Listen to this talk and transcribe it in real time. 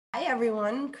Hi,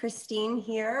 everyone. Christine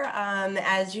here.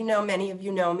 As you know, many of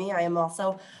you know me. I am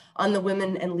also on the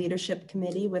Women and Leadership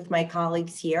Committee with my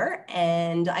colleagues here.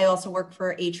 And I also work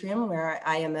for Atrium, where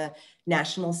I am a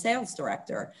National Sales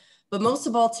Director. But most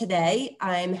of all today,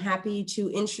 I'm happy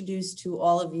to introduce to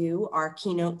all of you our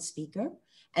keynote speaker,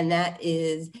 and that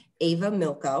is Eva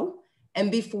Milko.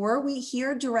 And before we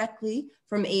hear directly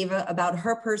from Eva about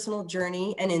her personal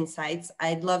journey and insights,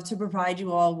 I'd love to provide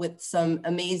you all with some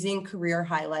amazing career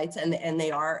highlights, and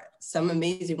they are some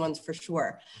amazing ones for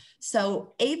sure.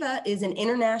 So Eva is an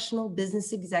international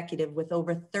business executive with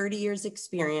over 30 years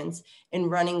experience in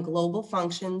running global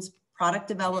functions, product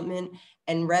development,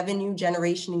 and revenue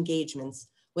generation engagements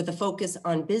with a focus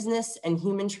on business and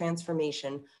human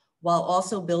transformation, while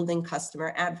also building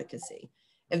customer advocacy.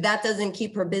 If that doesn't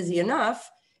keep her busy enough,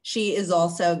 she is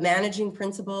also managing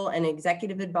principal and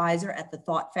executive advisor at the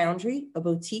Thought Foundry, a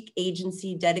boutique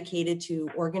agency dedicated to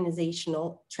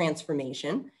organizational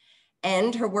transformation.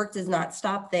 And her work does not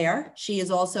stop there. She is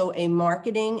also a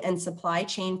marketing and supply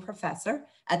chain professor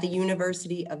at the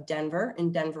University of Denver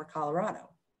in Denver, Colorado.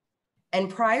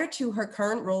 And prior to her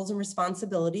current roles and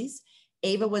responsibilities,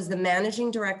 Eva was the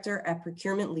managing director at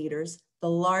Procurement Leaders, the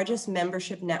largest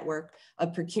membership network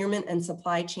of procurement and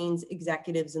supply chains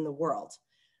executives in the world,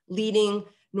 leading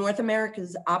North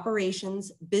America's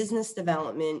operations, business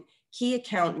development, key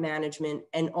account management,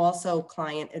 and also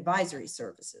client advisory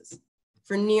services.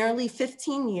 For nearly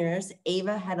 15 years,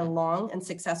 Eva had a long and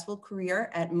successful career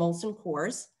at Molson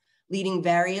Coors, leading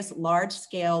various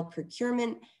large-scale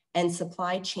procurement and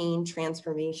supply chain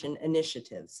transformation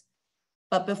initiatives.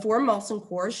 But before Molson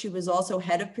Coors, she was also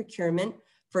head of procurement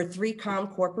for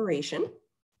 3Com Corporation,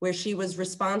 where she was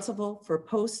responsible for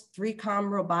post-3Com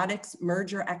robotics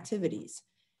merger activities.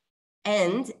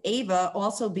 And Eva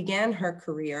also began her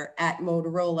career at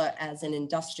Motorola as an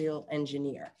industrial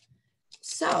engineer.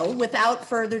 So without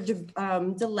further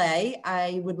delay,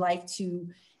 I would like to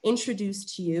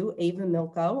introduce to you Eva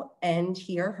Milko and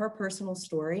hear her personal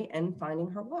story and finding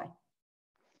her why.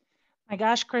 My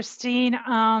gosh, Christine,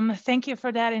 thank you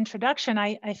for that introduction.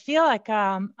 I feel like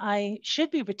I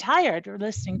should be retired or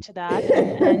listening to that.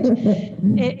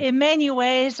 And in many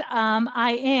ways,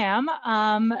 I am,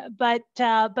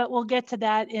 but we'll get to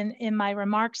that in my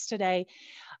remarks today.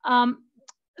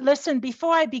 Listen,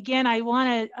 before I begin, I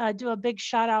want to do a big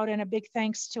shout out and a big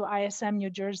thanks to ISM New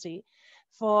Jersey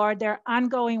for their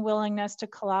ongoing willingness to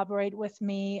collaborate with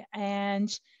me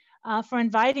and for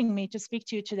inviting me to speak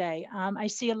to you today. I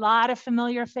see a lot of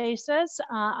familiar faces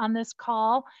on this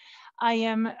call. I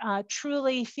am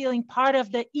truly feeling part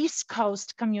of the East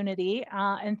Coast community,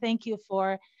 and thank you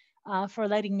for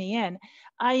letting me in.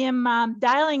 I am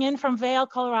dialing in from Vail,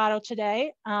 Colorado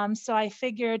today, so I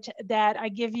figured that I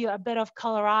give you a bit of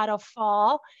Colorado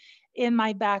fall in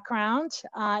my background.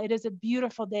 It is a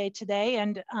beautiful day today,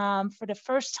 and for the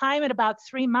first time in about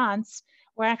 3 months,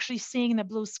 we're actually seeing the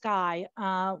blue sky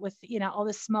with all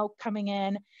the smoke coming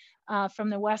in from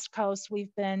the West Coast.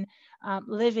 We've been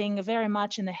living very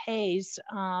much in the haze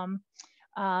from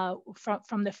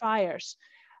the fires.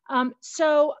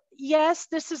 So yes,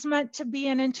 this is meant to be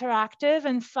an interactive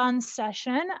and fun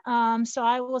session. So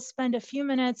I will spend a few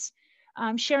minutes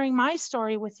sharing my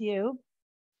story with you,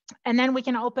 and then we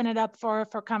can open it up for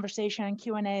conversation and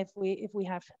Q&A if we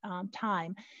have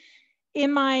time.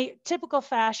 In my typical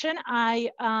fashion,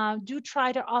 I do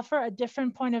try to offer a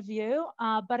different point of view,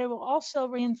 but it will also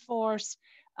reinforce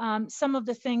some of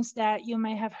the things that you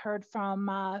may have heard from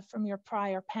your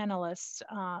prior panelists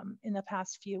in the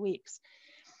past few weeks.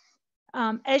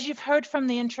 As you've heard from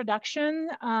the introduction,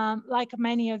 like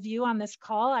many of you on this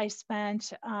call, I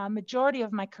spent a majority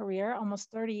of my career, almost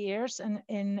 30 years,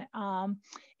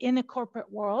 in the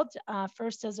corporate world,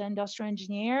 first as an industrial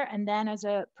engineer and then as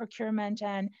a procurement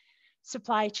and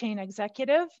supply chain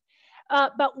executive.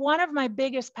 But one of my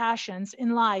biggest passions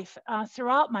in life,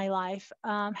 throughout my life,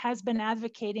 has been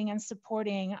advocating and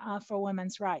supporting for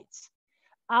women's rights,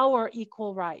 our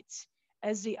equal rights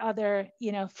as the other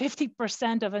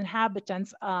 50% of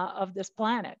inhabitants of this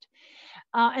planet.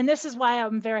 And this is why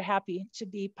I'm very happy to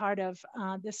be part of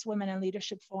this Women in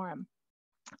Leadership Forum.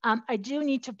 I do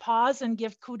need to pause and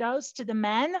give kudos to the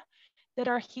men that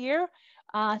are here.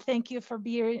 Thank you for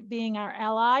being our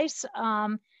allies.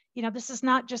 This is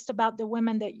not just about the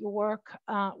women that you work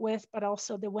with, but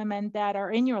also the women that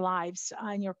are in your lives,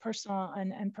 in your personal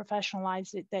and professional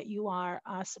lives that you are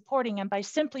supporting. And by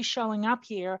simply showing up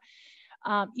here,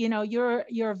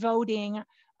 you're voting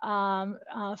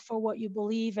for what you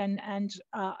believe, and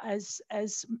as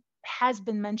has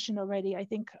been mentioned already, I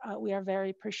think we are very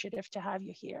appreciative to have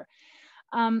you here.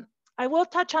 I will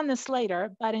touch on this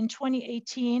later, but in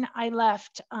 2018, I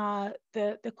left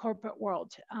the corporate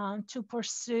world to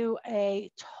pursue a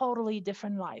totally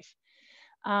different life.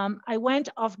 I went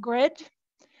off grid.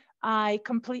 I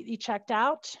completely checked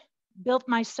out, built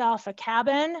myself a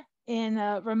cabin in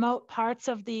remote parts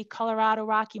of the Colorado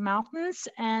Rocky Mountains,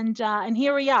 and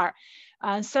here we are.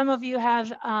 Some of you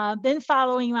have been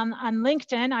following on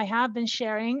LinkedIn. I have been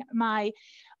sharing my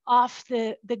off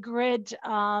the grid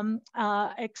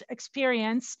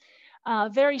experience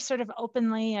very sort of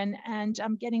openly, and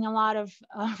I'm getting a lot of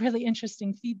really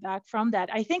interesting feedback from that.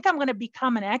 I think I'm going to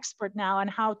become an expert now on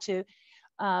how to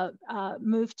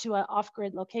move to an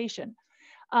off-grid location.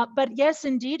 But yes,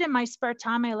 indeed, in my spare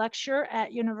time, I lecture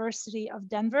at University of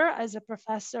Denver as a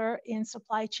professor in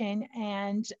supply chain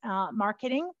and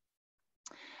marketing.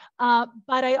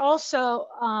 But I also,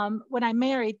 when I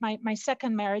married, my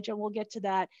second marriage, and we'll get to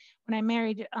that, when I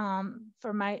married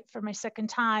for my second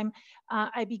time,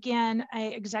 I began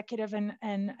an executive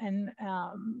and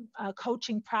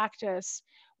coaching practice,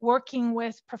 working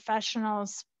with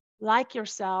professionals like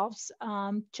yourselves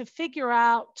to figure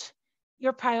out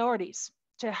your priorities,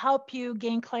 to help you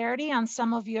gain clarity on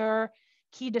some of your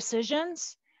key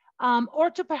decisions,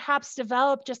 or to perhaps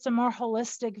develop just a more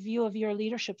holistic view of your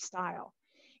leadership style.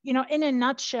 You know, in a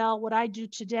nutshell, what I do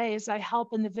today is I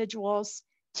help individuals,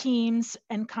 teams,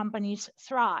 and companies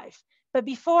thrive. But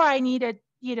before I needed,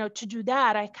 to do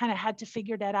that, I kind of had to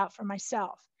figure that out for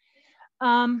myself.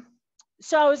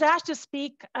 So I was asked to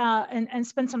speak and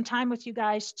spend some time with you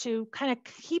guys to kind of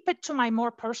keep it to my more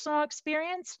personal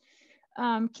experience,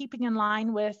 keeping in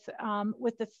line with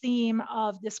the theme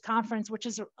of this conference, which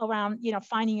is around,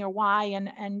 finding your why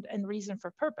and reason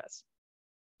for purpose.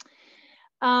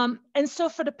 And so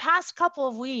for the past couple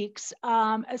of weeks,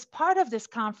 as part of this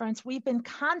conference, we've been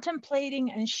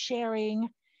contemplating and sharing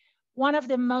one of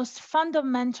the most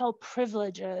fundamental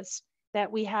privileges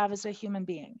that we have as a human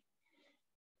being.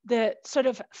 The sort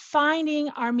of finding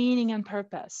our meaning and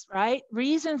purpose, right?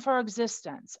 Reason for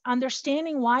existence,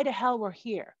 understanding why the hell we're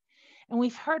here. And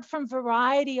we've heard from a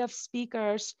variety of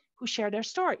speakers who share their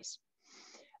stories.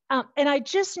 And I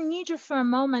just need you for a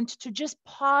moment to just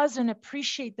pause and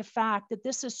appreciate the fact that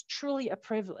this is truly a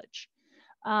privilege.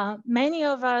 Many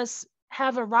of us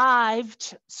have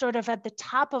arrived sort of at the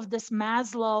top of this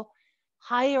Maslow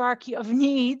hierarchy of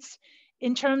needs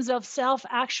in terms of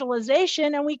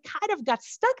self-actualization, and we kind of got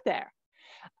stuck there.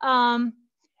 And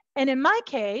in my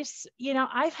case,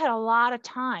 I've had a lot of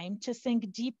time to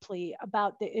think deeply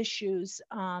about the issues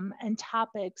and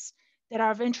topics that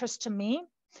are of interest to me.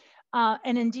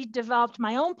 And indeed developed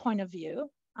my own point of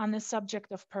view on the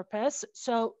subject of purpose.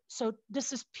 So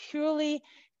this is purely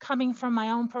coming from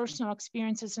my own personal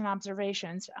experiences and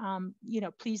observations.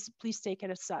 Please take it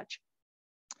as such.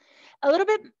 A little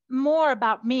bit more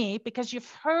about me, because you've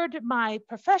heard my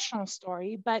professional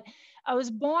story, but I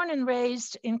was born and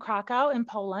raised in Krakow in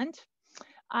Poland.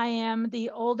 I am the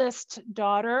oldest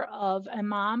daughter of a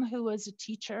mom who was a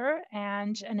teacher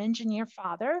and an engineer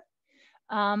father.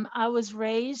 I was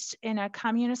raised in a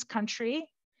communist country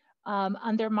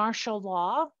under martial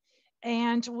law,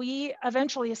 and we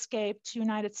eventually escaped to the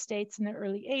United States in the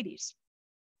early 80s.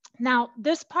 Now,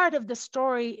 this part of the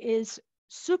story is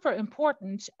super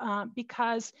important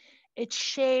because it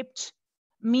shaped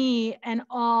me and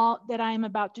all that I'm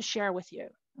about to share with you,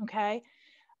 okay?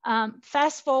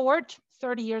 Fast forward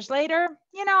 30 years later,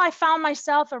 I found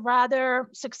myself a rather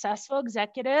successful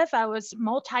executive. I was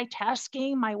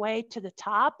multitasking my way to the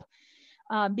top,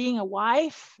 being a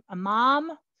wife, a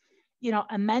mom,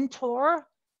 a mentor,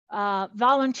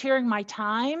 volunteering my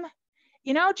time,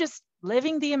 just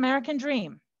living the American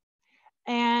dream.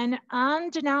 And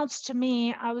unbeknownst to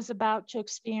me, I was about to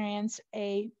experience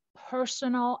a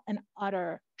personal and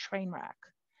utter train wreck.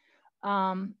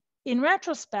 In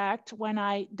retrospect, when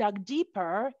I dug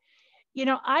deeper,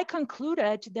 I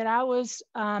concluded that I was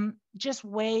just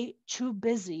way too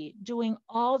busy doing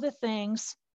all the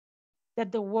things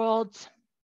that the world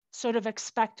sort of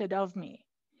expected of me.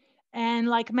 And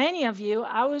like many of you,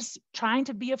 I was trying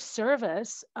to be of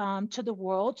service to the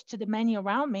world, to the many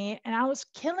around me, and I was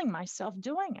killing myself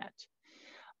doing it.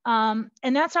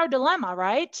 And that's our dilemma,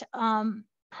 right?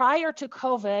 Prior to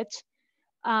COVID,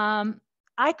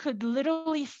 I could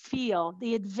literally feel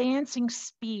the advancing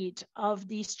speed of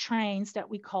these trains that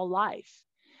we call life.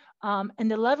 And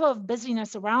the level of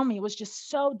busyness around me was just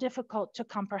so difficult to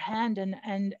comprehend.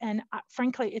 And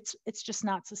frankly, it's just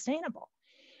not sustainable.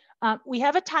 We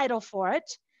have a title for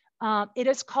it. It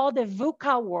is called the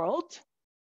VUCA world,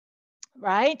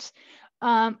 right?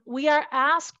 We are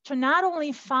asked to not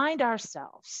only find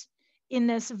ourselves in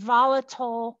this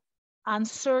volatile,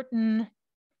 uncertain,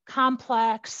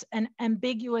 complex, and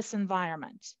ambiguous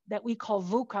environment that we call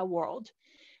VUCA world,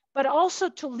 but also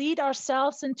to lead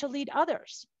ourselves and to lead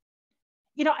others.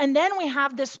 You know, and then we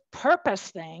have this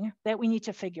purpose thing that we need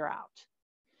to figure out.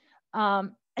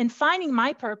 And finding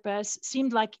my purpose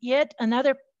seemed like yet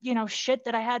another, you know, shit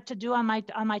that I had to do on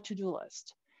my to-do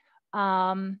list.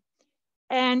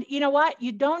 And you know what?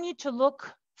 You don't need to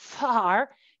look far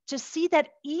to see that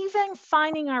even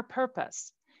finding our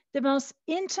purpose, the most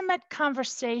intimate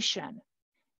conversation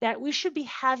that we should be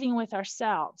having with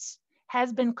ourselves,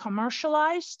 has been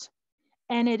commercialized,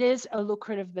 and it is a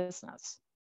lucrative business.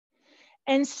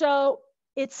 And so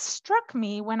it struck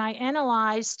me when I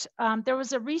analyzed, there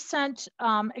was a recent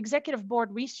executive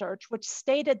board research which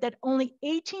stated that only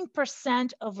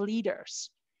 18% of leaders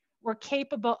were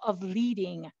capable of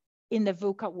leading in the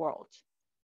VUCA world.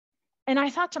 And I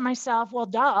thought to myself, well,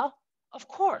 duh, of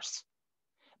course.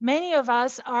 Many of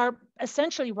us are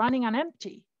essentially running on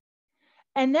empty.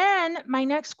 And then my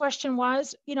next question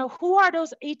was, you know, who are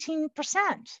those 18%,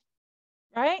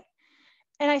 right?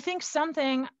 And I think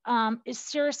something is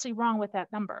seriously wrong with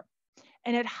that number.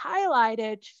 And it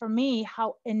highlighted for me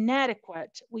how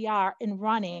inadequate we are in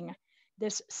running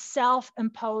this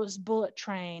self-imposed bullet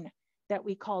train that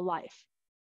we call life.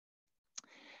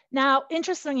 Now,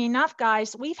 interestingly enough,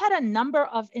 guys, we've had a number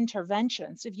of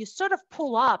interventions. If you sort of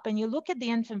pull up and you look at the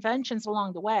interventions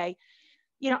along the way,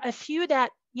 you know, a few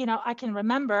that, you know, I can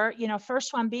remember, you know,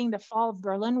 first one being the fall of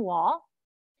Berlin Wall.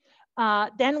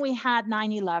 Then we had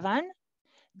 9/11.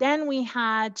 Then we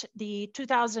had the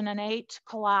 2008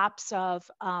 collapse of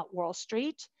Wall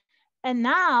Street. And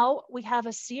now we have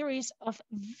a series of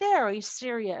very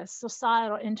serious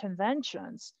societal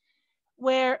interventions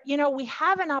where, you know, we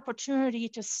have an opportunity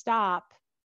to stop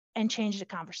and change the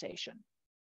conversation.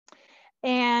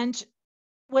 And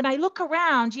when I look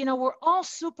around, you know, we're all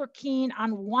super keen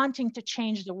on wanting to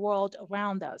change the world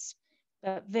around us,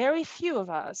 but very few of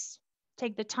us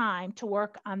take the time to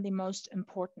work on the most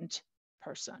important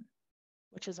person,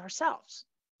 which is ourselves.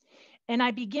 And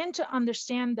I begin to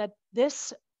understand that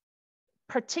this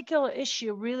particular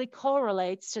issue really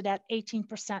correlates to that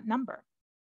 18% number.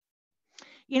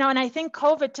 You know, and I think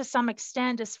COVID to some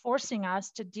extent is forcing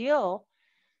us to deal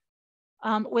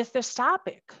with this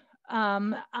topic.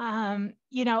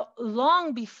 You know,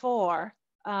 long before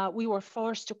we were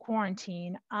forced to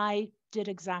quarantine, I did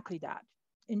exactly that.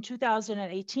 In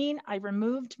 2018, I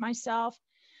removed myself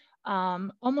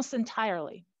almost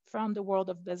entirely from the world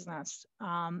of business.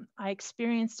 I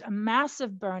experienced a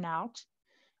massive burnout,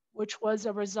 which was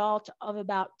a result of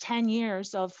about 10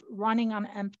 years of running on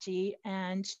empty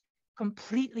and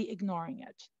completely ignoring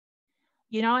it.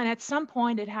 You know, and at some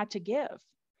point it had to give.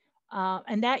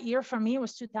 And that year for me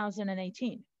was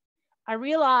 2018. I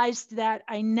realized that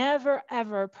I never,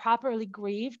 ever properly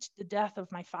grieved the death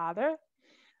of my father.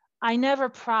 I never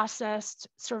processed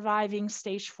surviving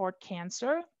stage 4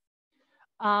 cancer,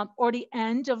 or the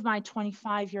end of my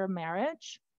 25-year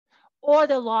marriage, or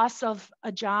the loss of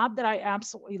a job that I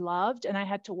absolutely loved and I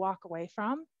had to walk away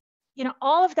from. You know,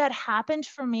 all of that happened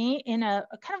for me in a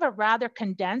kind of a rather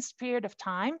condensed period of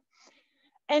time.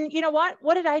 And you know what?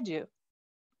 What did I do?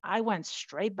 I went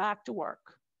straight back to work.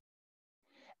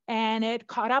 And it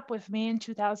caught up with me in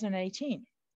 2018.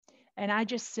 And I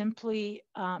just simply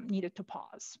needed to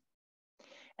pause.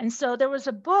 And so there was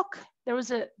a book, there was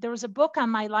a book on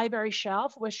my library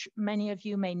shelf, which many of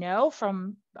you may know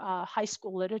from high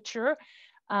school literature.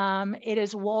 It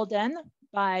is Walden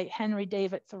by Henry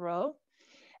David Thoreau.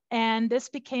 And this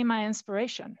became my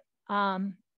inspiration.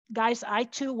 Guys, I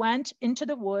too went into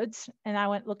the woods and I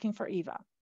went looking for Eva.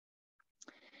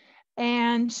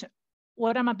 And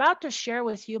what I'm about to share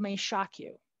with you may shock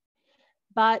you,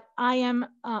 but I am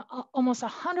almost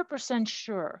 100%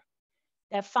 sure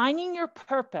that finding your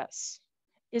purpose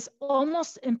is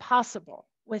almost impossible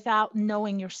without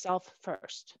knowing yourself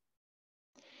first.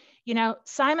 You know,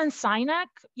 Simon Sinek,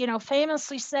 you know,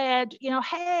 famously said, you know,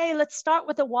 hey, let's start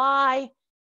with the why.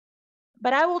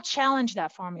 But I will challenge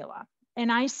that formula.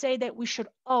 And I say that we should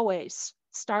always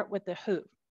start with the who.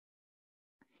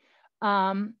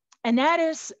 And that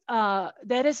is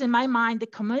in my mind, the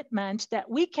commitment that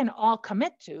we can all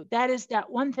commit to. That is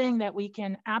that one thing that we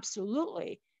can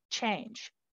absolutely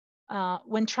change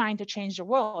when trying to change the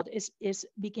world is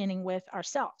beginning with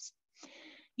ourselves.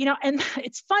 You know, and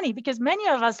it's funny because many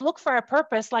of us look for a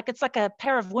purpose like it's like a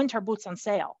pair of winter boots on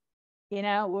sale. You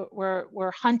know,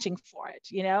 we're hunting for it,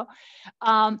 you know.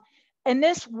 And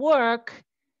this work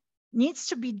needs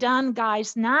to be done,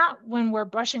 guys, not when we're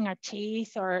brushing our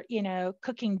teeth or, you know,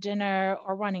 cooking dinner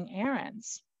or running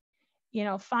errands. You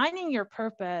know, finding your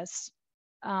purpose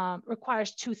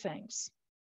requires two things.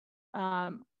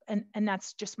 and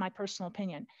that's just my personal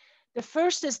opinion. The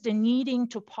first is the needing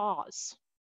to pause,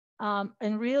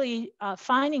 and really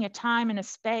finding a time and a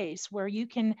space where you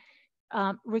can,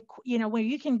 where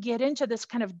you can get into this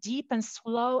kind of deep and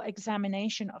slow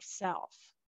examination of self.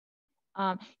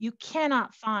 You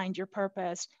cannot find your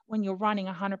purpose when you're running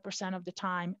 100% of the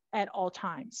time at all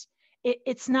times.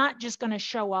 It's not just going to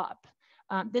show up.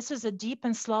 This is a deep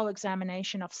and slow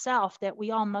examination of self that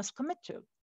we all must commit to.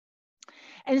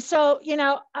 And so,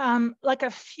 like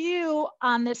a few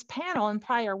on this panel in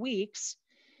prior weeks,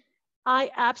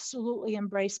 I absolutely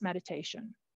embrace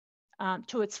meditation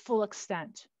to its full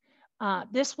extent.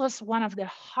 This was one of the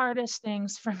hardest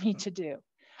things for me to do.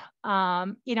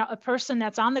 A person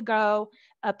that's on the go,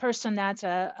 a person that's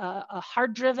a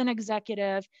hard-driven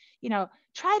executive,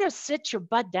 try to sit your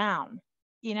butt down,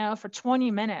 for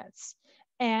 20 minutes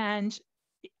and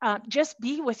just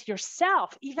be with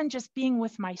yourself. Even just being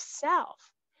with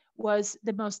myself was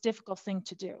the most difficult thing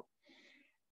to do.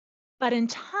 But in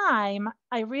time,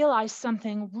 I realized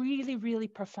something really, really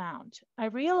profound. I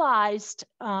realized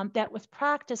that with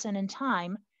practice and in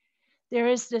time, there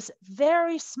is this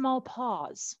very small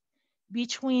pause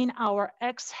between our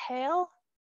exhale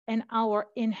and our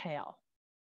inhale.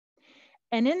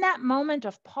 And in that moment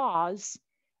of pause,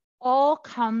 all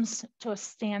comes to a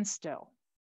standstill.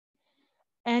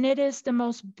 And it is the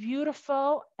most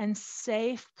beautiful and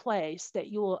safe place that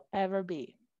you will ever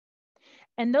be.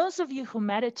 And those of you who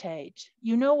meditate,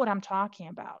 you know what I'm talking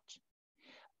about.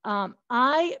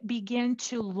 I begin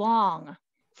to long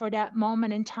for that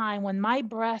moment in time when my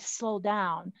breath slowed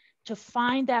down to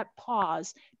find that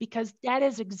pause, because that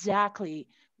is exactly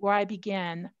where I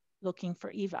began looking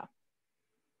for Eva.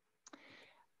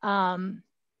 I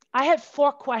had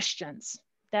 4 questions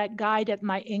that guided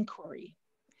my inquiry,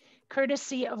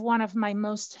 courtesy of one of my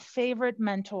most favorite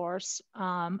mentors,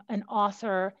 an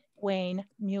author, Wayne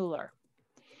Mueller.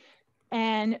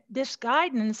 And this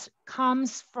guidance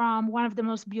comes from one of the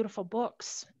most beautiful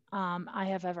books I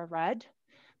have ever read.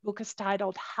 The book is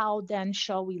titled How Then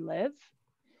Shall We Live?,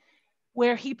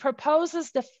 where he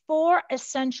proposes the 4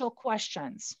 essential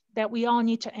questions that we all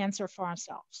need to answer for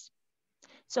ourselves.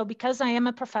 So because I am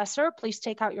a professor, please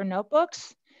take out your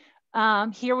notebooks.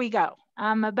 Here we go.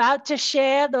 I'm about to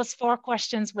share those 4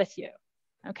 questions with you,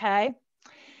 okay?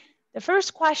 The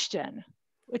first question,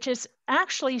 which is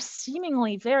actually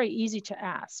seemingly very easy to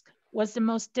ask, was the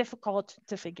most difficult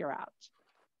to figure out.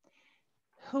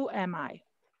 Who am I?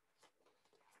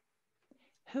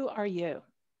 Who are you?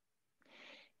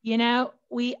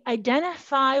 We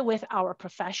identify with our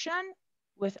profession,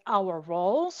 with our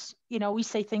roles. We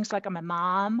say things like I'm a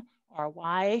mom or a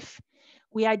wife.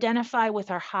 We identify with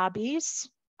our hobbies.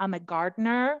 I'm a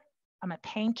gardener. I'm a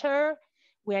painter.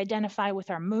 We identify with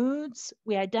our moods.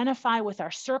 We identify with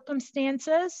our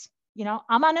circumstances.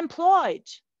 I'm unemployed.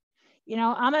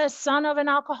 I'm a son of an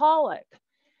alcoholic.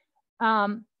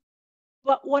 But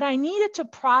what I needed to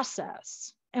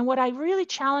process, and what I really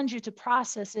challenge you to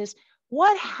process, is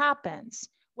what happens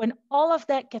when all of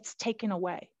that gets taken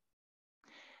away?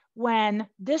 When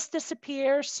this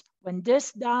disappears, when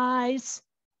this dies,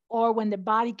 or when the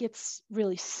body gets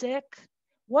really sick,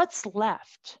 what's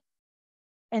left?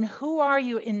 And who are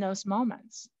you in those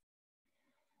moments?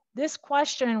 This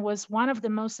question was one of the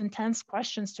most intense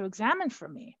questions to examine for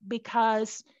me,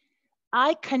 because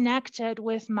I connected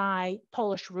with my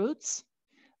Polish roots.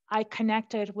 I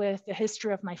connected with the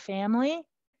history of my family,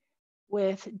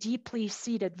 with deeply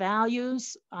seated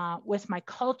values, with my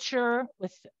culture,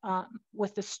 with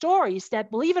the stories that,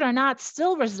 believe it or not,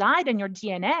 still reside in your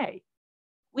DNA.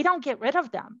 We don't get rid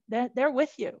of them. They're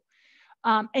with you.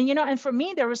 And for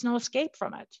me, there was no escape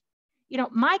from it.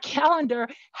 My calendar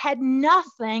had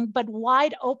nothing but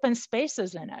wide open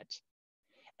spaces in it.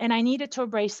 And I needed to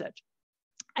embrace it.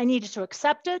 I needed to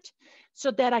accept it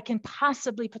so that I can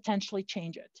possibly potentially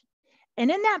change it.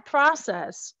 And in that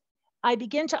process, I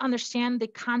begin to understand the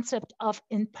concept of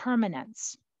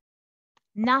impermanence.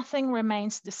 Nothing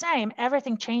remains the same,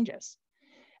 everything changes.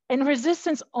 And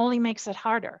resistance only makes it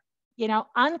harder.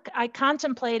 I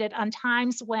contemplated on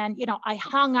times when, I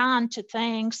hung on to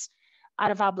things out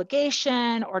of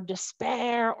obligation or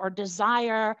despair or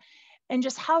desire, and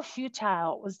just how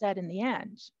futile was that in the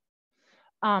end.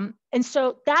 And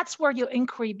so that's where your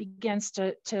inquiry begins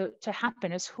to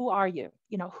happen, is who are you?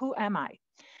 Who am I?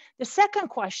 The second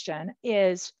question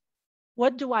is,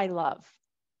 what do I love?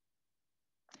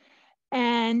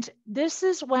 And this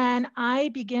is when I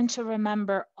begin to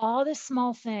remember all the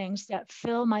small things that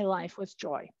fill my life with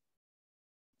joy.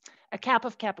 A cup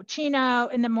of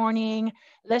cappuccino in the morning,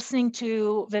 listening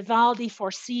to Vivaldi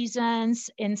Four Seasons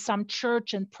in some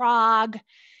church in Prague,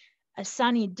 a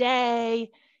sunny day,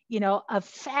 a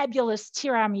fabulous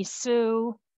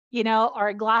tiramisu, or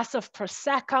a glass of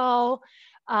Prosecco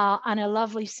on a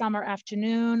lovely summer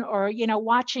afternoon, or,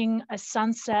 watching a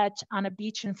sunset on a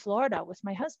beach in Florida with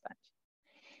my husband.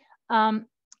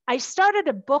 I started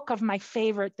a book of my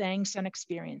favorite things and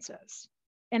experiences,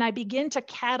 and I began to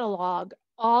catalog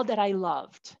all that I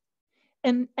loved.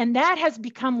 And that has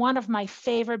become one of my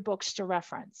favorite books to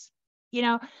reference.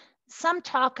 Some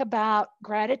talk about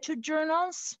gratitude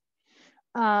journals.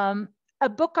 A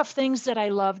book of things that I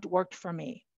loved worked for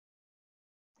me.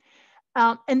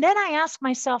 And then I asked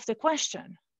myself the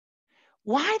question,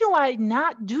 why do I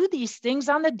not do these things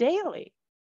on the daily?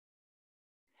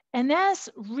 And that's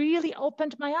really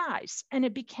opened my eyes, and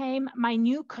it became my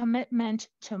new commitment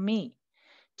to me,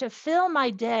 to fill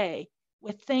my day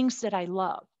with things that I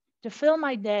love, to fill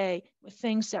my day with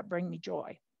things that bring me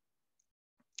joy.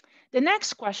 The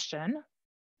next question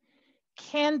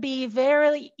can be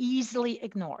very easily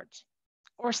ignored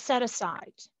or set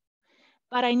aside,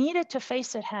 but I needed to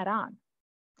face it head on.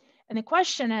 And the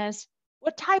question is,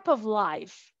 what type of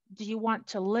life do you want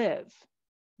to live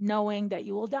knowing that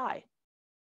you will die?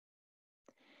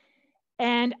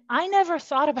 And I never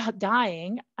thought about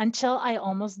dying until I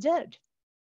almost did.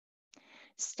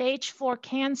 Stage 4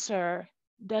 cancer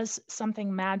does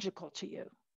something magical to you.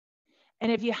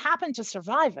 And if you happen to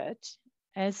survive it,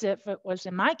 as if it was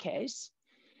in my case,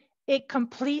 it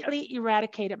completely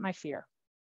eradicated my fear.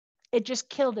 It just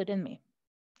killed it in me.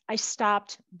 I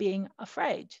stopped being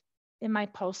afraid in my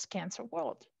post-cancer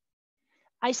world.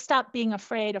 I stopped being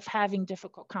afraid of having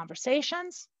difficult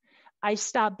conversations. I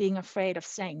stopped being afraid of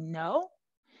saying no.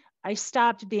 I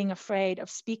stopped being afraid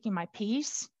of speaking my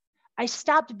piece. I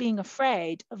stopped being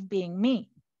afraid of being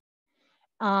me.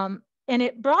 And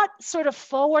it brought sort of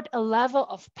forward a level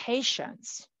of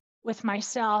patience with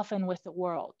myself and with the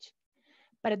world.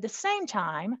 But at the same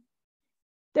time,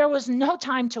 there was no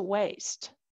time to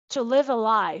waste to live a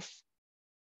life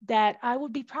that I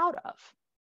would be proud of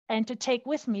and to take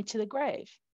with me to the grave.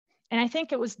 And I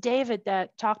think it was David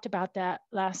that talked about that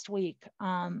last week,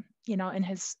 in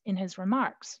his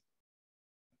remarks.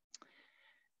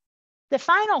 The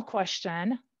final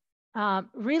question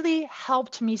really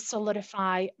helped me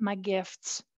solidify my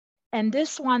gifts. And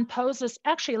this one poses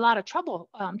actually a lot of trouble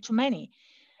to many.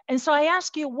 And so I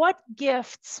ask you, what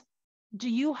gifts do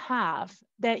you have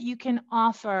that you can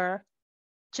offer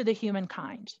to the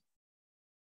humankind?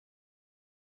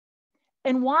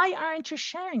 And why aren't you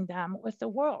sharing them with the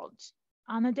world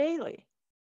on a daily?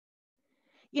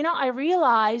 I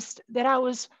realized that I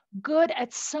was good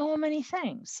at so many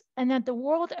things, and that the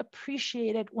world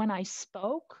appreciated when I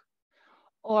spoke,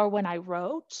 or when I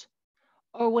wrote,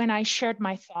 or when I shared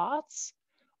my thoughts,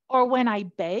 or when I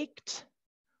baked,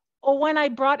 or when I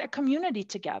brought a community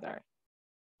together.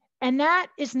 And that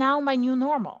is now my new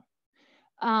normal.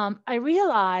 I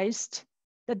realized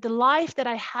that the life that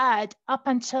I had up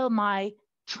until my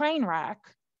train wreck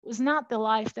was not the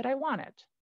life that I wanted.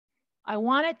 I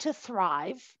wanted to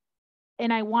thrive,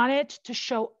 and I wanted to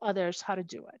show others how to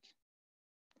do it.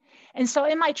 And so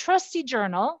in my trusty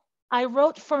journal, I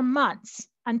wrote for months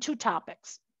on 2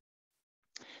 topics.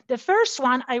 The first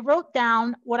one, I wrote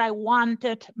down what I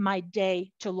wanted my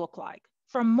day to look like,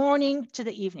 from morning to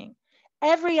the evening,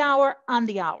 every hour on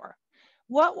the hour.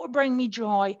 What would bring me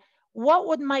joy? What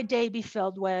would my day be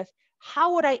filled with?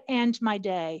 How would I end my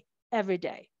day every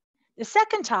day? The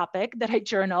second topic that I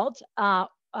journaled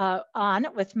on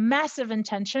with massive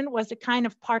intention was the kind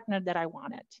of partner that I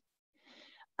wanted.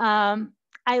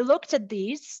 I looked at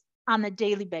these on a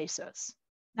daily basis.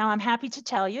 Now, I'm happy to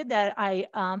tell you that I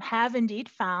have indeed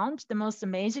found the most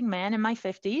amazing man in my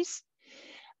 50s.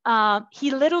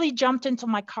 He literally jumped into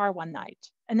my car one night,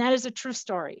 and that is a true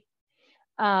story.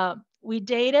 We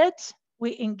dated,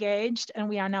 we engaged, and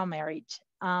we are now married.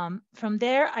 From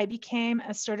there, I became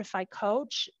a certified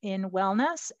coach in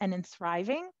wellness and in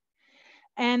thriving,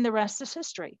 and the rest is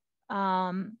history.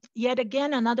 Yet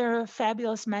again, another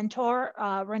fabulous mentor,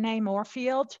 Renee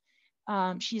Moorfield.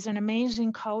 She's an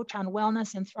amazing coach on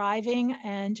wellness and thriving,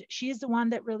 and she's the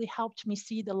one that really helped me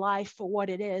see the life for what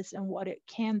it is and what it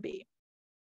can be.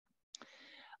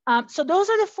 So those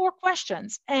are the 4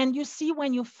 questions. And you see,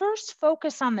 when you first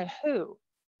focus on the who,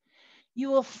 you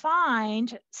will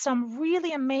find some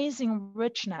really amazing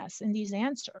richness in these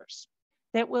answers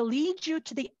that will lead you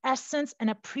to the essence and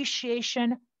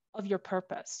appreciation of your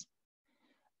purpose.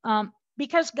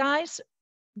 Because guys,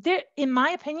 in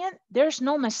my opinion, there's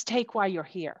no mistake why you're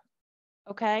here,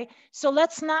 okay? So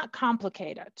let's not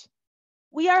complicate it.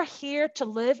 We are here to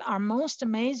live our most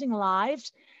amazing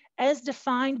lives as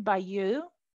defined by you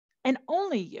and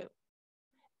only you.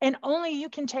 And only you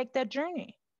can take that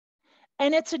journey.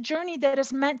 And it's a journey that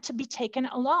is meant to be taken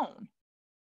alone.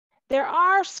 There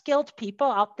are skilled people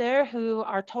out there who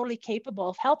are totally capable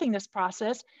of helping this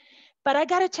process, but I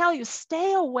got to tell you,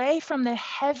 stay away from the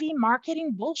heavy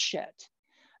marketing bullshit,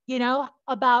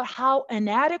 about how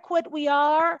inadequate we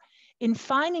are in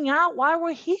finding out why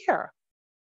we're here.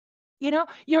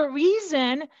 Your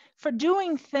reason for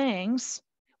doing things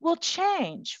will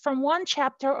change from one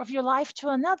chapter of your life to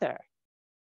another.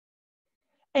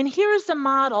 And here's the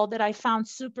model that I found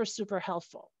super, super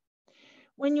helpful.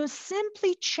 When you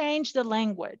simply change the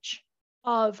language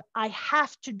of I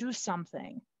have to do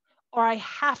something or I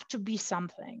have to be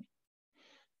something,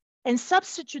 and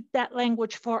substitute that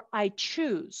language for I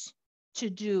choose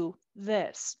to do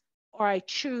this or I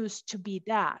choose to be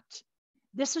that,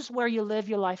 this is where you live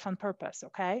your life on purpose,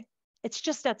 okay? It's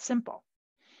just that simple.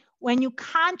 When you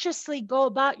consciously go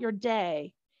about your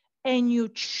day and you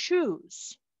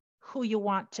choose who you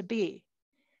want to be,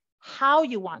 how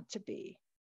you want to be,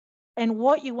 and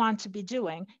what you want to be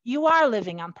doing, you are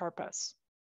living on purpose.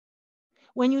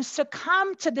 When you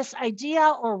succumb to this idea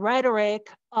or rhetoric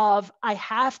of I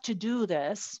have to do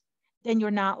this, then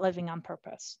you're not living on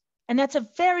purpose. And that's a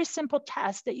very simple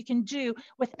test that you can do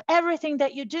with everything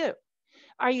that you do.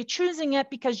 Are you choosing it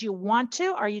because you want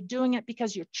to? Are you doing it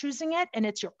because you're choosing it and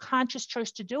it's your conscious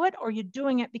choice to do it? Or are you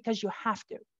doing it because you have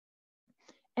to?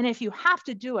 And if you have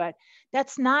to do it,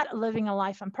 that's not living a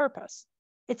life on purpose.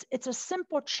 It's a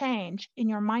simple change in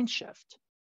your mind shift.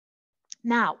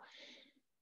 Now,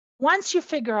 once you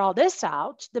figure all this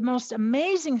out, the most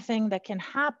amazing thing that can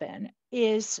happen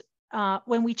is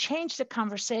when we change the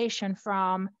conversation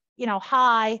from,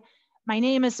 hi, my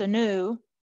name is Anu,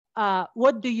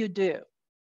 what do you do?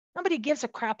 Nobody gives a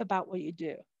crap about what you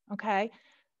do, okay?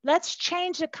 Let's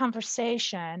change the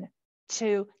conversation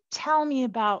to tell me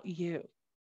about you.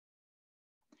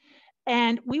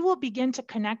 And we will begin to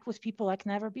connect with people like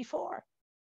never before.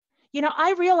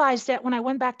 I realized that when I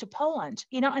went back to Poland,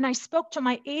 and I spoke to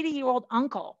my 80-year-old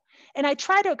uncle, and I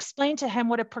tried to explain to him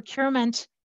what a procurement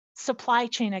supply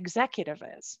chain executive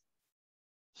is.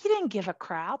 He didn't give a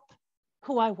crap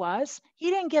who I was. He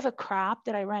didn't give a crap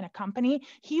that I ran a company.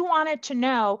 He wanted to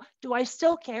know, do I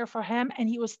still care for him? And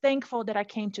he was thankful that I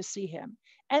came to see him.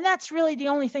 And that's really the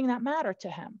only thing that mattered to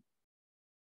him.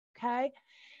 Okay.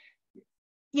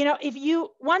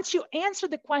 Once you answer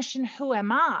the question, who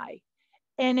am I?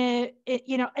 And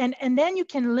and then you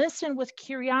can listen with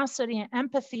curiosity and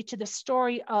empathy to the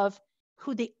story of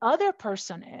who the other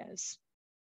person is.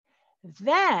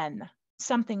 Then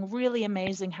something really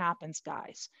amazing happens,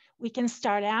 guys. We can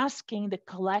start asking the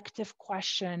collective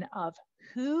question of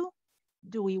who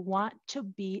do we want to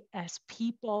be as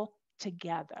people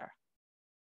together?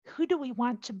 Who do we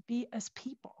want to be as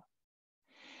people?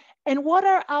 And what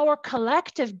are our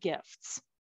collective gifts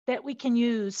that we can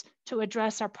use to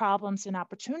address our problems and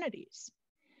opportunities?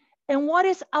 And what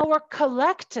is our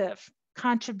collective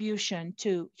contribution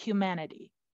to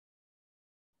humanity?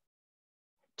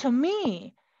 To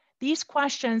me, these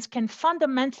questions can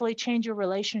fundamentally change your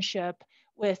relationship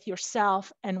with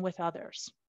yourself and with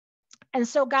others. And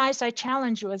so, guys, I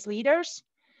challenge you as leaders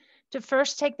to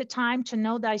first take the time to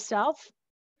know thyself,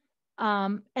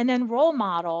 and then role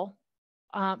model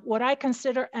what I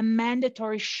consider a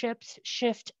mandatory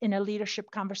shift in a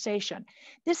leadership conversation.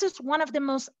 This is one of the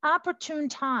most opportune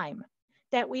time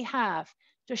that we have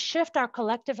to shift our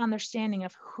collective understanding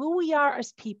of who we are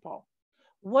as people.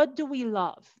 What do we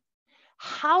love?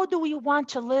 How do we want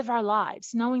to live our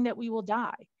lives knowing that we will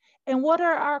die? And what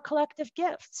are our collective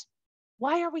gifts?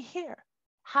 Why are we here?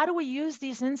 How do we use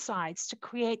these insights to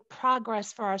create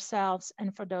progress for ourselves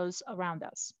and for those around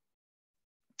us?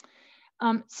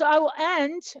 So I will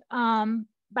end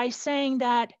by saying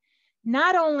that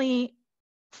not only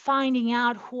finding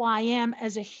out who I am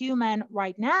as a human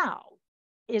right now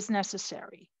is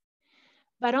necessary,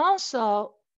 but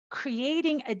also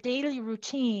creating a daily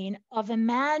routine of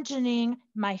imagining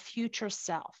my future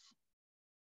self.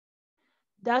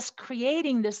 Thus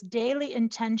creating this daily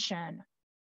intention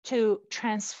to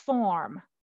transform.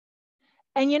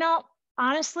 And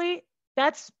honestly,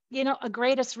 that's a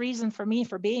greatest reason for me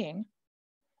for being.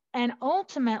 And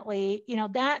ultimately,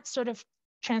 that sort of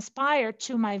transpired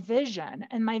to my vision.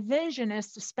 And my vision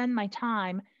is to spend my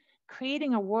time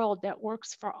creating a world that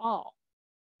works for all.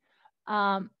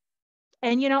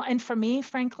 And for me,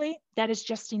 frankly, that is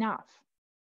just enough.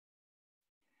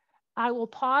 I will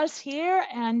pause here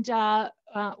and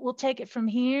we'll take it from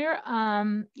here.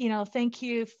 Thank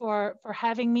you for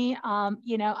having me.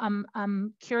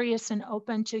 I'm curious and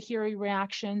open to hearing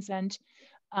reactions, and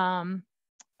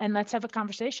let's have a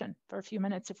conversation for a few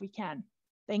minutes if we can.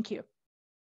 Thank you.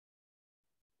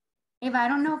 Eva, I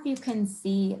don't know if you can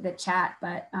see the chat,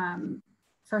 but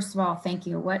first of all, thank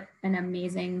you. What an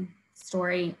amazing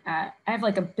story. I have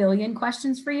like a billion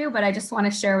questions for you, but I just want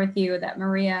to share with you that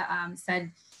Maria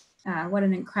said, what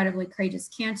an incredibly courageous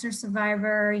cancer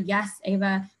survivor. Yes,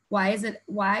 Eva, why does it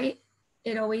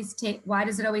always take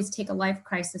a life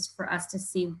crisis for us to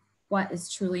see what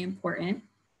is truly important?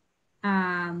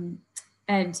 And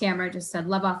Tamara just said,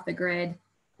 love off the grid.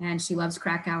 And she loves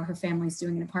Krakow. Her family's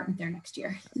doing an apartment there next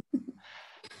year.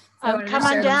 Come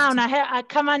on down.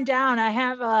 Come on down. I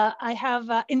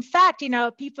have. In fact,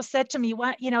 people said to me,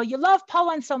 "What? You love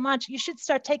Poland so much. You should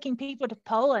start taking people to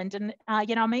Poland." And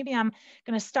maybe I'm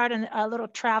going to start a little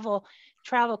travel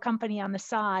company on the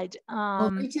side.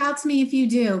 Well, reach out to me if you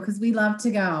do, because we love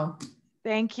to go.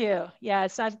 Thank you.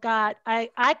 Yes, I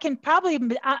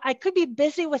could be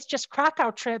busy with just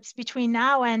Krakow trips between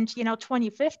now and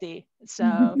 2050.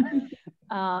 So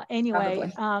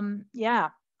anyway, yeah,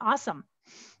 awesome.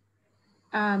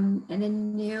 And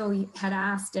then New had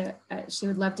asked she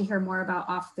would love to hear more about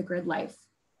off the grid life.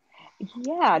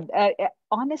 Yeah,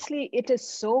 honestly, it is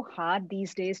so hard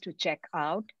these days to check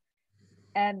out.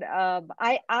 And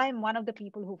I'm one of the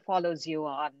people who follows you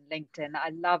on LinkedIn. I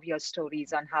love your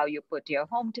stories on how you put your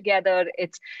home together.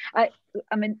 I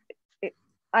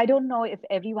don't know if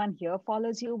everyone here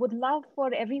follows you. Would love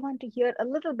for everyone to hear a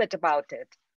little bit about it.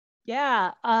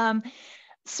 Yeah.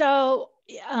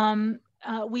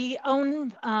 We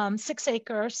own 6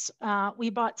 acres. We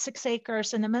bought 6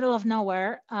 acres in the middle of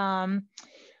nowhere.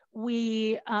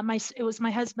 It was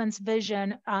my husband's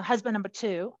vision, husband number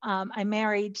 2. I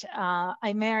married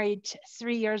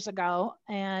 3 years ago,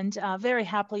 and very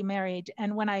happily married.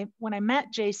 And when I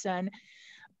met Jason,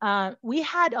 we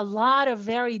had a lot of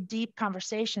very deep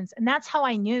conversations, and that's how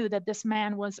I knew that this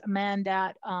man was a man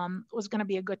that was going to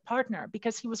be a good partner,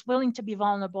 because he was willing to be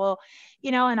vulnerable.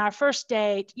 In our first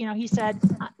date, he said,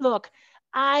 "Look,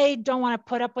 I don't want to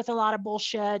put up with a lot of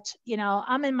bullshit.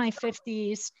 I'm in my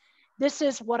 50s. This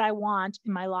is what I want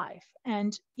in my life."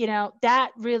 And,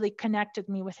 that really connected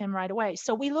me with him right away.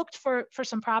 So we looked for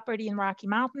some property in Rocky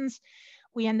Mountains.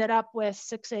 We ended up with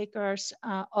 6 acres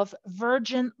of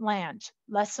virgin land.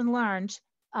 Lesson learned,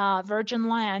 virgin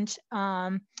land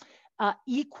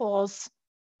equals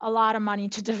a lot of money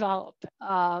to develop.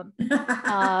 But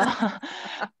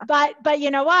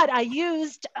you know what? I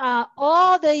used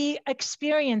all the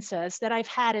experiences that I've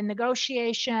had in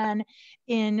negotiation,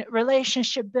 in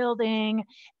relationship building,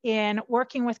 in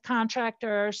working with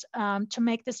contractors to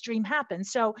make this dream happen.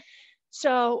 So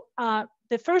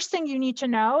the first thing you need to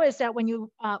know is that when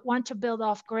you want to build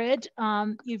off grid,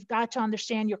 you've got to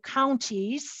understand your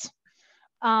county's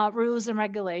rules and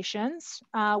regulations.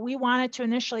 We wanted to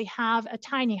initially have a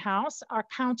tiny house. Our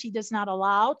county does not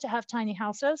allow to have tiny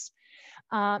houses.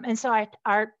 And so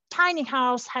our tiny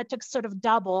house had to sort of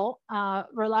double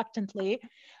reluctantly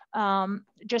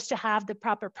just to have the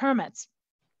proper permits.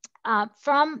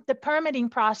 From the permitting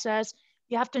process,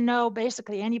 you have to know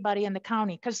basically anybody in the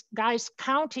county, because guys,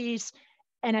 counties,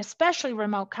 and especially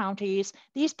remote counties,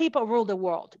 these people rule the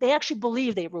world. They actually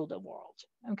believe they rule the world,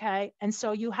 okay? And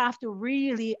so you have to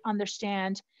really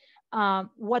understand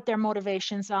what their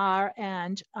motivations are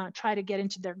and try to get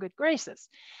into their good graces.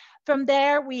 From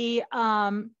there, it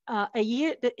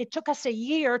took us a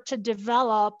year to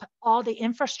develop all the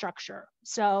infrastructure.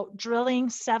 So drilling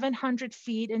 700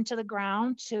 feet into the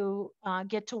ground to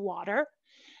get to water,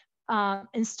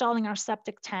 installing our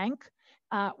septic tank.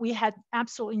 We had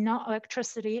absolutely no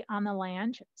electricity on the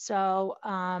land. So,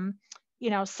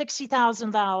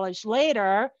 $60,000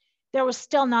 later, there was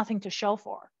still nothing to show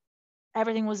for.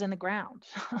 Everything was in the ground,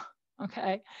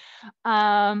 okay?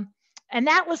 And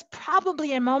that was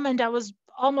probably a moment I was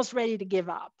almost ready to give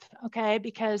up, okay?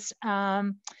 Because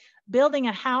building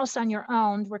a house on your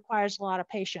own requires a lot of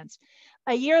patience.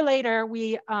 A year later,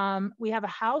 we have a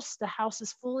house. The house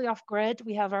is fully off grid.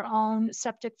 We have our own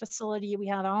septic facility. We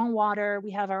have our own water.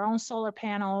 We have our own solar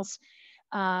panels.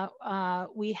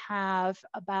 We have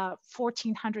about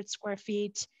 1,400 square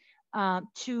feet,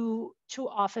 two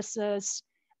offices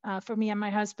for me and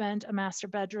my husband, a master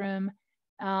bedroom,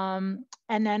 and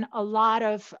then a lot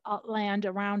of land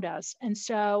around us. And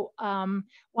so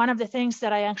one of the things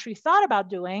that I actually thought about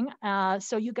doing,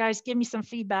 so you guys give me some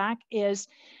feedback, is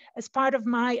as part of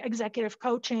my executive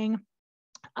coaching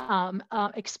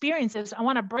experiences, I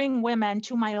want to bring women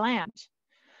to my land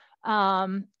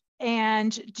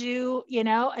and do,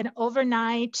 an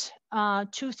overnight,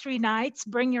 2-3 nights,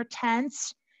 bring your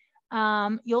tents.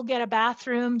 You'll get a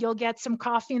bathroom, you'll get some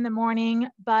coffee in the morning,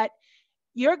 but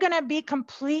you're going to be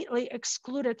completely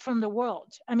excluded from the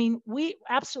world. I mean, we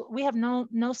have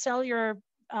no cellular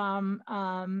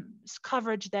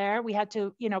coverage there. We had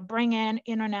to, bring in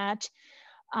internet.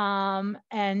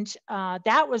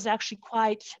 That was actually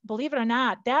quite, believe it or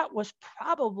not, that was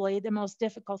probably the most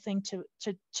difficult thing to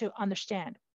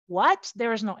understand. What?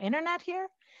 There is no internet here?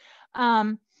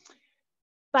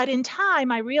 But in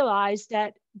time, I realized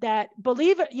that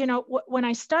believe it, when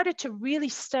I started to really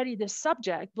study this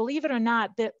subject, believe it or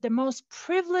not, the most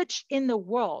privileged in the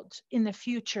world in the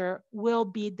future will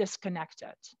be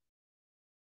disconnected.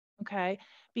 Okay,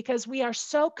 because we are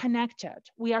so connected.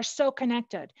 We are so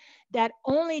connected that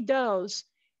only those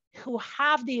who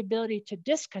have the ability to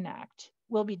disconnect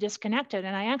will be disconnected.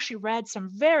 And I actually read some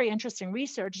very interesting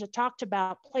research that talked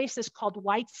about places called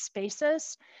white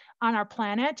spaces on our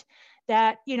planet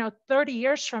that, 30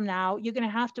 years from now, you're going to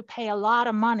have to pay a lot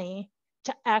of money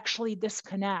to actually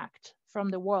disconnect from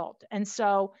the world. And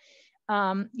so,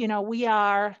 we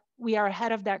are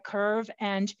ahead of that curve.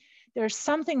 And there's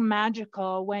something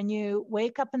magical when you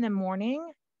wake up in the morning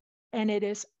and it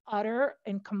is utter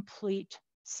and complete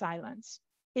silence.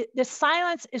 The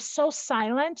silence is so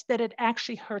silent that it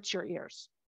actually hurts your ears.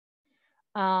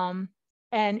 And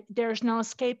there's no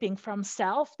escaping from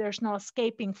self. There's no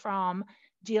escaping from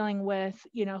dealing with,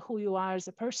 who you are as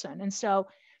a person. And so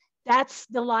that's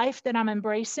the life that I'm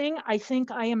embracing. I think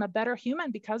I am a better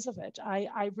human because of it.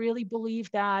 I really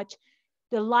believe that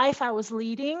the life I was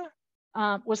leading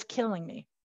was killing me.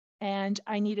 And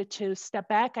I needed to step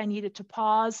back, I needed to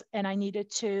pause, and I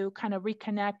needed to kind of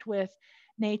reconnect with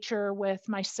nature, with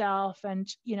myself,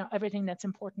 and everything that's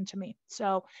important to me.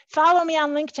 So follow me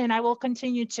on LinkedIn. I will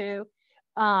continue to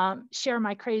share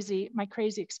my crazy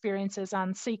experiences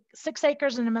on 6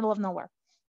 acres in the middle of nowhere.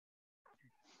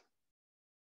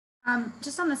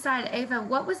 Just on the side, Eva,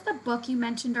 what was the book you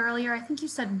mentioned earlier? I think you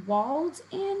said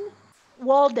Walden.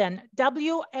 Walden,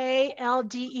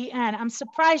 W-A-L-D-E-N. I'm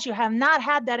surprised you have not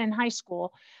had that in high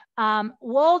school.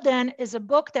 Walden is a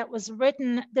book that was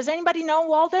written. Does anybody know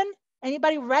Walden?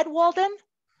 Anybody read Walden?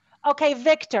 Okay,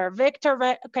 Victor.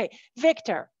 Okay,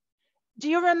 Victor. Do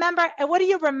you remember? What do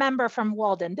you remember from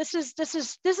Walden? This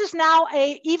is now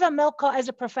a Eva Milko as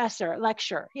a professor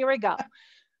lecture. Here we go.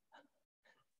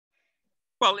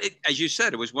 Well, as you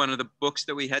said, it was one of the books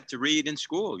that we had to read in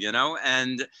school,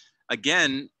 and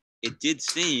again, it did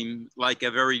seem like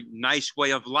a very nice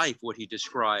way of life, what he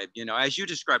described, as you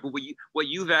described, what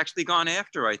you've actually gone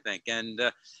after, I think. And,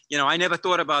 I never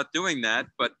thought about doing that,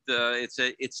 but it's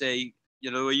a,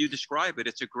 the way you describe it,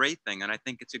 it's a great thing. And I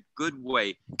think it's a good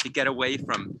way to get away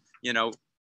from,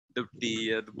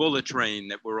 the bullet train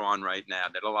that we're on right now,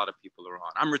 that a lot of people are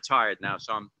on. I'm retired now,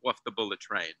 so I'm off the bullet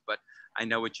train, but I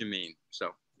know what you mean. So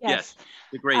yes,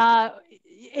 the great.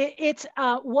 It's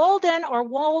Walden or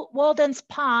Walden's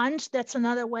Pond. That's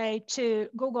another way to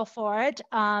Google for it.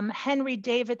 Henry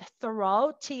David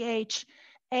Thoreau, T-H-A-O-R-E.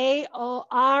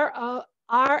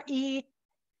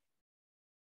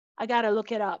 I got to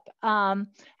look it up. How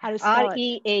to spell it?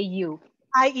 R-E-A-U.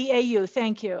 I-E-A-U.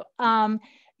 Thank you.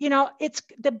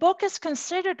 The book is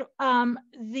considered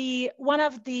one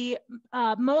of the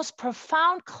most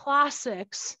profound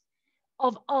classics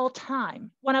of all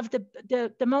time, one of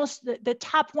the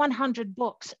top 100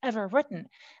 books ever written.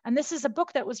 And this is a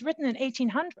book that was written in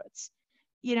 1800s.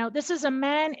 This is a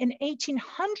man in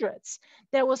 1800s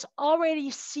that was already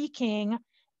seeking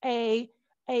a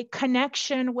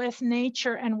connection with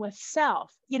nature and with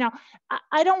self.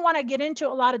 I don't want to get into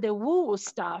a lot of the woo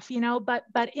stuff,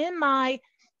 but in my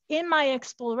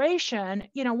exploration,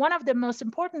 one of the most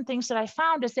important things that I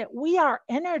found is that we are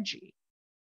energy.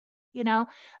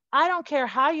 I don't care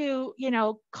how you,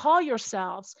 call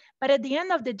yourselves, but at the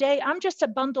end of the day, I'm just a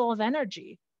bundle of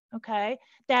energy, okay,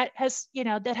 that has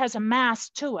a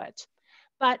mass to it.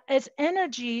 But as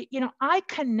energy, I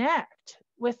connect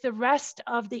with the rest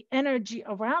of the energy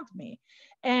around me.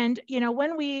 And,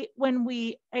 when we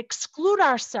exclude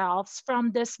ourselves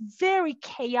from this very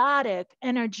chaotic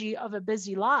energy of a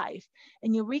busy life,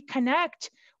 and you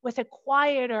reconnect with a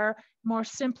quieter, more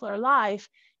simpler life,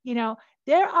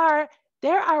 there are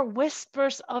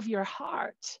whispers of your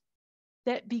heart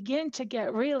that begin to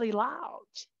get really loud.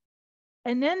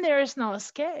 And then there is no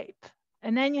escape.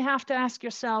 And then you have to ask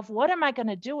yourself, what am I going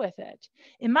to do with it?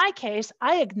 In my case,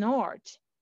 I ignored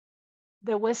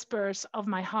the whispers of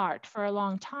my heart for a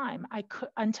long time,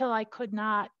 until I could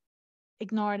not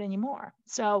ignore it anymore.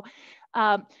 So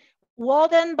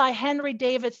Walden by Henry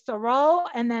David Thoreau.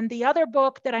 And then the other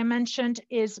book that I mentioned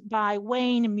is by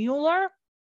Wayne Mueller.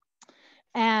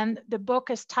 And the book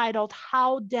is titled,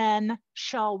 How Then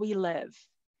Shall We Live?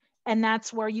 And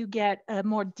that's where you get a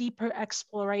more deeper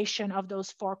exploration of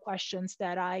those 4 questions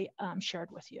that I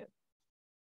shared with you.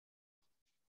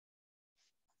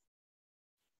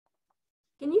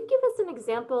 Can you give us an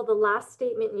example? The last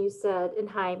statement you said, and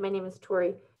hi, my name is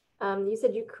Tori. You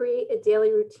said you create a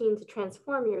daily routine to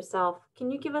transform yourself.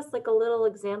 Can you give us like a little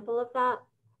example of that?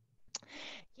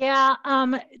 Yeah,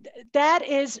 that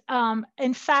is,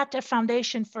 in fact, a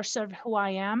foundation for sort of who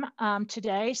I am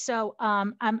today. So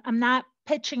I'm not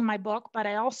pitching my book, but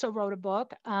I also wrote a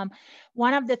book.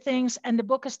 One of the things, and the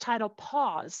book is titled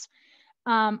Pause.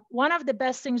 One of the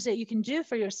best things that you can do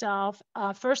for yourself,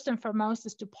 first and foremost,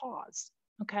 is to pause.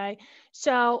 Okay.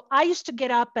 So I used to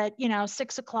get up at,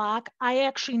 6 o'clock. I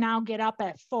actually now get up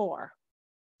at 4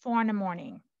 in the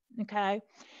morning. Okay.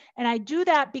 And I do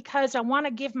that because I want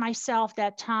to give myself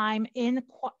that time in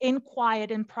quiet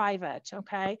and private.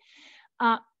 Okay.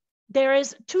 There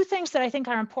is 2 things that I think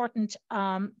are important,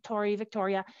 Tori,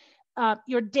 Victoria,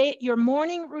 your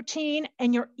morning routine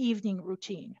and your evening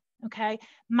routine. Okay.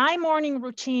 My morning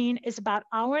routine is about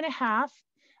an hour and a half.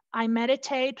 I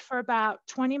meditate for about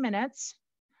 20 minutes.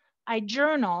 I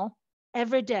journal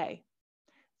every day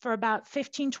for about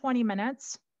 15, 20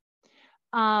 minutes.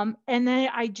 And then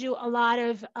I do a lot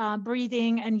of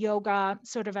breathing and yoga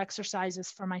sort of exercises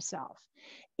for myself.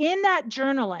 In that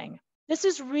journaling, this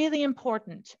is really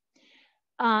important.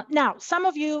 Now, some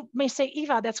of you may say,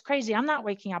 Eva, that's crazy. I'm not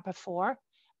waking up at 4.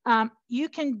 You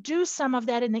can do some of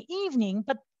that in the evening,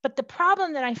 but the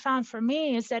problem that I found for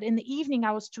me is that in the evening,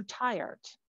 I was too tired.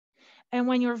 And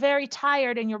when you're very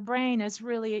tired and your brain is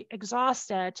really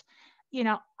exhausted,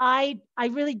 I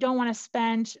really don't want to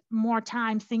spend more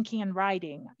time thinking and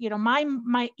writing.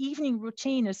 My evening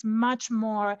routine is much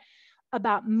more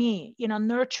about me,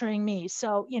 nurturing me.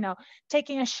 So,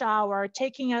 taking a shower,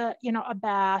 taking a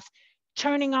bath,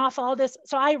 turning off all this.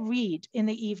 So I read in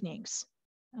the evenings.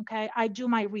 Okay. I do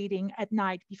my reading at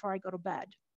night before I go to bed.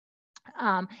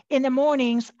 In the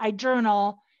mornings, I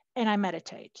journal and I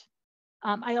meditate.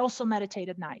 I also meditate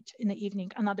at night in the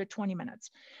evening, another 20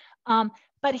 minutes.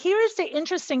 But here's the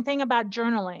interesting thing about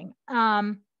journaling.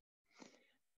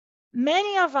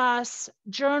 Many of us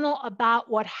journal about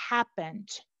what happened.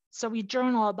 So we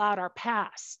journal about our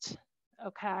past,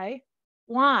 okay?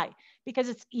 Why? Because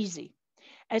it's easy.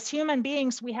 As human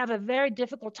beings, we have a very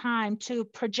difficult time to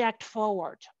project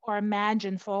forward or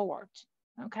imagine forward,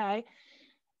 okay?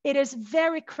 It is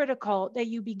very critical that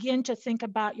you begin to think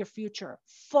about your future,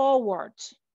 forward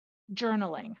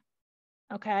journaling,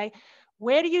 okay?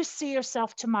 Where do you see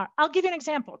yourself tomorrow? I'll give you an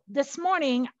example. This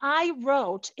morning, I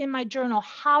wrote in my journal,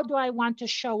 how do I want to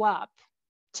show up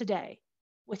today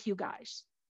with you guys?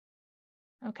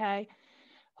 Okay.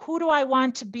 Who do I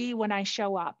want to be when I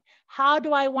show up? How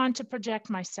do I want to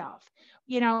project myself?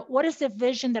 What is the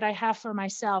vision that I have for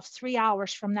myself 3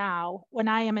 hours from now when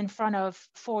I am in front of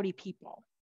 40 people?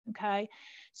 Okay.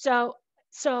 So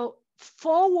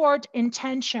forward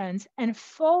intentions and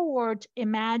forward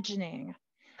imagining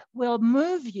will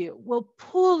move you, will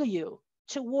pull you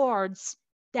towards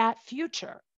that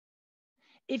future.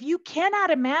 If you cannot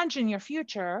imagine your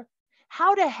future,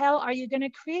 how the hell are you going to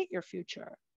create your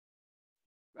future?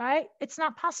 Right? It's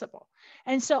not possible.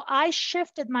 And so I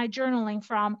shifted my journaling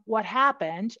from what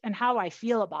happened and how I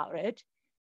feel about it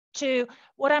to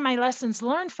what are my lessons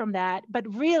learned from that.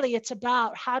 But really, it's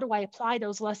about how do I apply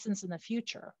those lessons in the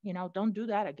future? Don't do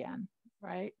that again.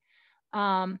 Right?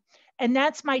 And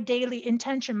that's my daily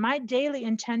intention. My daily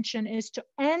intention is to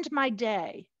end my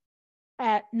day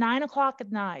at 9 o'clock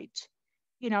at night,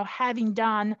 having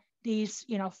done these,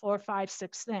 4, 5,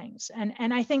 6 things.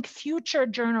 And I think future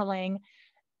journaling,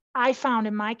 I found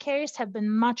in my case, have been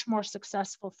much more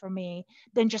successful for me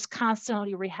than just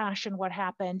constantly rehashing what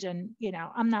happened. And,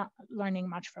 I'm not learning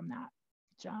much from that.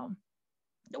 So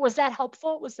was that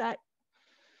helpful? Was that?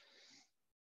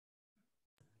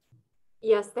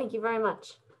 Yes, thank you very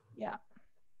much. Yeah.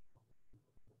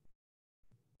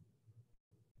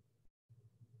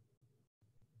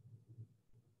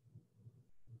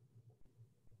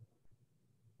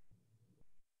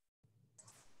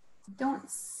 Don't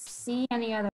see any other